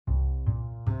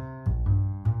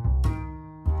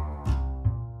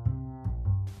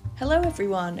Hello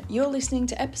everyone, you're listening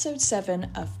to episode 7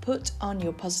 of Put On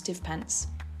Your Positive Pants.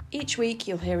 Each week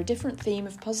you'll hear a different theme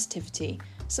of positivity,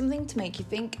 something to make you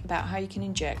think about how you can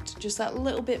inject just that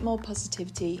little bit more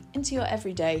positivity into your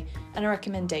everyday and a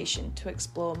recommendation to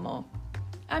explore more.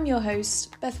 I'm your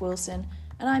host, Beth Wilson,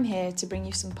 and I'm here to bring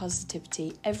you some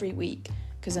positivity every week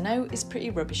because I know it's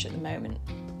pretty rubbish at the moment.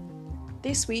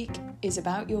 This week is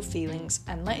about your feelings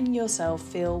and letting yourself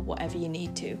feel whatever you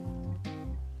need to.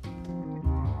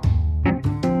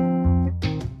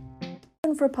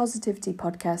 For a positivity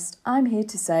podcast, I'm here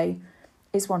to say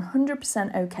it's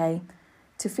 100% okay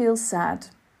to feel sad.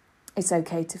 It's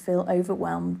okay to feel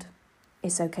overwhelmed.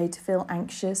 It's okay to feel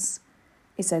anxious.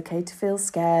 It's okay to feel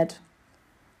scared.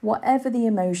 Whatever the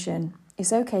emotion,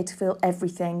 it's okay to feel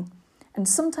everything. And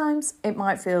sometimes it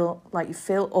might feel like you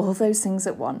feel all those things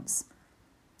at once.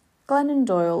 Glennon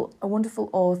Doyle, a wonderful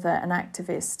author and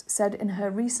activist, said in her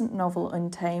recent novel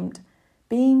Untamed,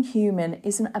 being human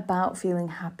isn't about feeling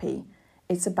happy.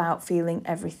 It's about feeling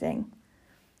everything.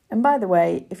 And by the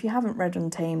way, if you haven't read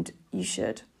Untamed, you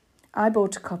should. I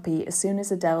bought a copy as soon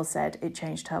as Adele said it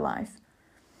changed her life.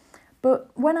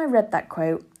 But when I read that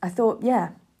quote, I thought, yeah,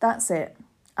 that's it.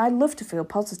 I'd love to feel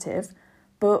positive,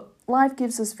 but life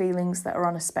gives us feelings that are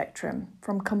on a spectrum,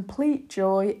 from complete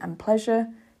joy and pleasure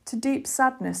to deep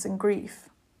sadness and grief.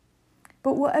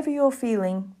 But whatever you're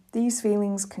feeling, these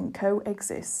feelings can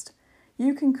coexist.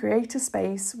 You can create a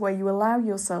space where you allow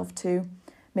yourself to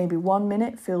maybe 1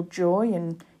 minute feel joy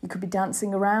and you could be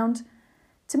dancing around,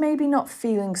 to maybe not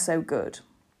feeling so good.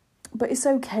 But it's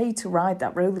okay to ride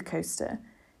that roller coaster.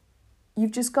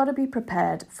 You've just got to be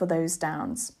prepared for those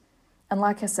downs. And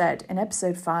like I said in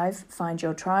episode 5, Find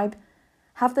Your Tribe,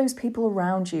 have those people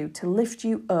around you to lift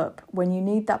you up when you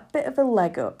need that bit of a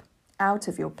leg up out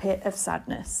of your pit of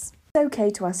sadness. It's okay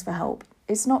to ask for help.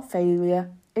 It's not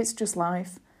failure, it's just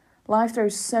life. Life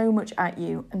throws so much at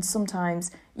you, and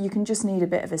sometimes you can just need a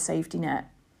bit of a safety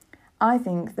net. I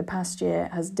think the past year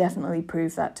has definitely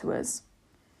proved that to us.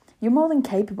 You're more than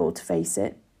capable to face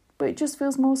it, but it just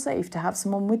feels more safe to have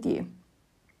someone with you.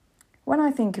 When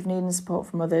I think of needing support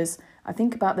from others, I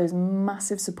think about those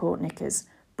massive support knickers,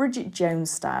 Bridget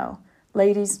Jones style.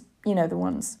 Ladies, you know the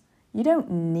ones. You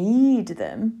don't need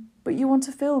them, but you want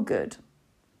to feel good.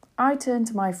 I turn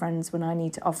to my friends when I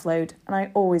need to offload, and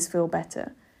I always feel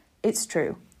better. It's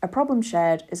true, a problem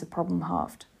shared is a problem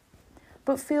halved.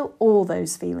 But feel all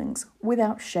those feelings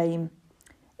without shame.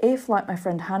 If, like my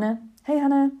friend Hannah, hey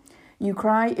Hannah, you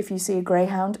cry if you see a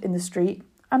greyhound in the street,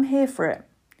 I'm here for it.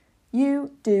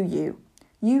 You do you.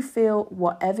 You feel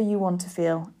whatever you want to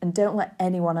feel and don't let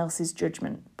anyone else's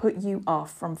judgment put you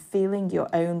off from feeling your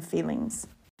own feelings.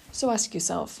 So ask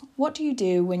yourself, what do you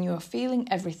do when you are feeling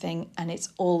everything and it's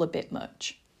all a bit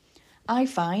much? I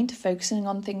find focusing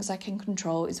on things I can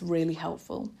control is really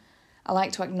helpful. I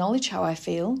like to acknowledge how I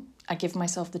feel. I give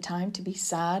myself the time to be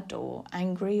sad or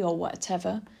angry or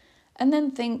whatever, and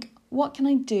then think, what can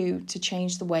I do to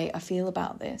change the way I feel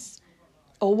about this?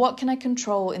 Or what can I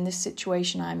control in this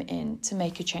situation I'm in to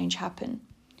make a change happen?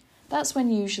 That's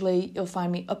when usually you'll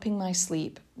find me upping my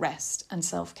sleep, rest and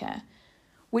self-care,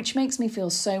 which makes me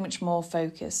feel so much more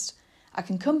focused. I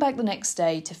can come back the next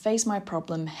day to face my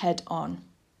problem head on.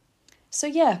 So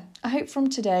yeah, I hope from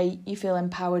today you feel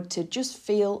empowered to just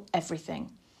feel everything,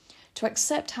 to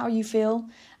accept how you feel,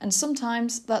 and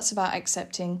sometimes that's about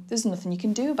accepting there's nothing you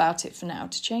can do about it for now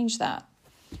to change that.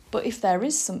 But if there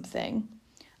is something,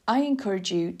 I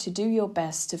encourage you to do your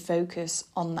best to focus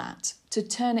on that, to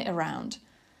turn it around.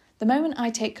 The moment I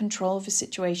take control of a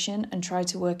situation and try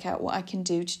to work out what I can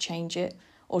do to change it,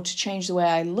 or to change the way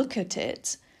I look at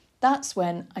it, that's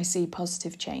when I see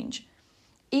positive change.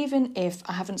 Even if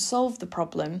I haven't solved the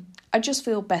problem, I just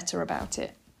feel better about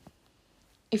it.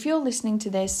 If you're listening to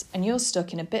this and you're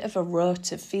stuck in a bit of a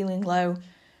rut of feeling low,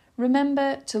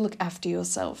 remember to look after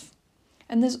yourself.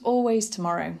 And there's always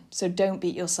tomorrow, so don't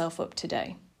beat yourself up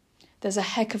today. There's a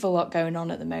heck of a lot going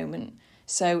on at the moment,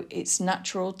 so it's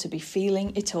natural to be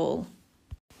feeling it all.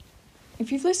 If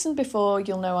you've listened before,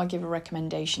 you'll know I give a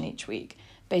recommendation each week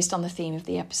based on the theme of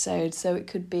the episode, so it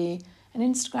could be an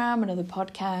Instagram, another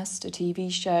podcast, a TV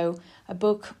show, a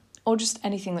book, or just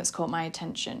anything that's caught my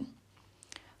attention.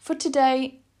 For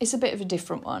today, it's a bit of a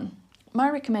different one. My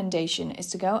recommendation is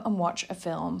to go and watch a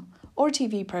film or a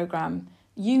TV programme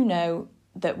you know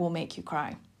that will make you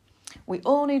cry. We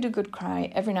all need a good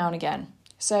cry every now and again,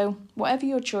 so whatever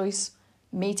your choice,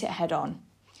 meet it head on.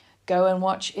 Go and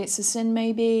watch It's a Sin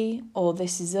maybe, or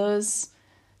This Is Us.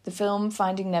 The film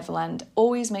Finding Neverland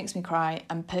always makes me cry,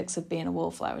 and Perks of Being a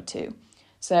Wallflower too.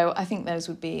 So I think those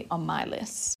would be on my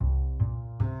list.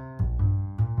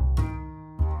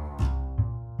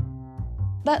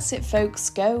 That's it, folks.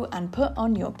 Go and put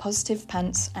on your positive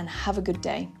pants and have a good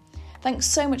day. Thanks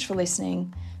so much for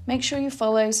listening. Make sure you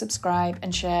follow, subscribe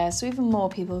and share so even more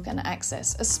people can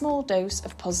access a small dose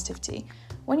of positivity.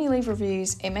 When you leave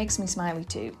reviews, it makes me smiley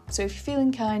too. So if you're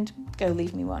feeling kind, go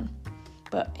leave me one.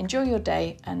 But enjoy your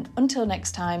day, and until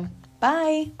next time,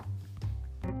 bye!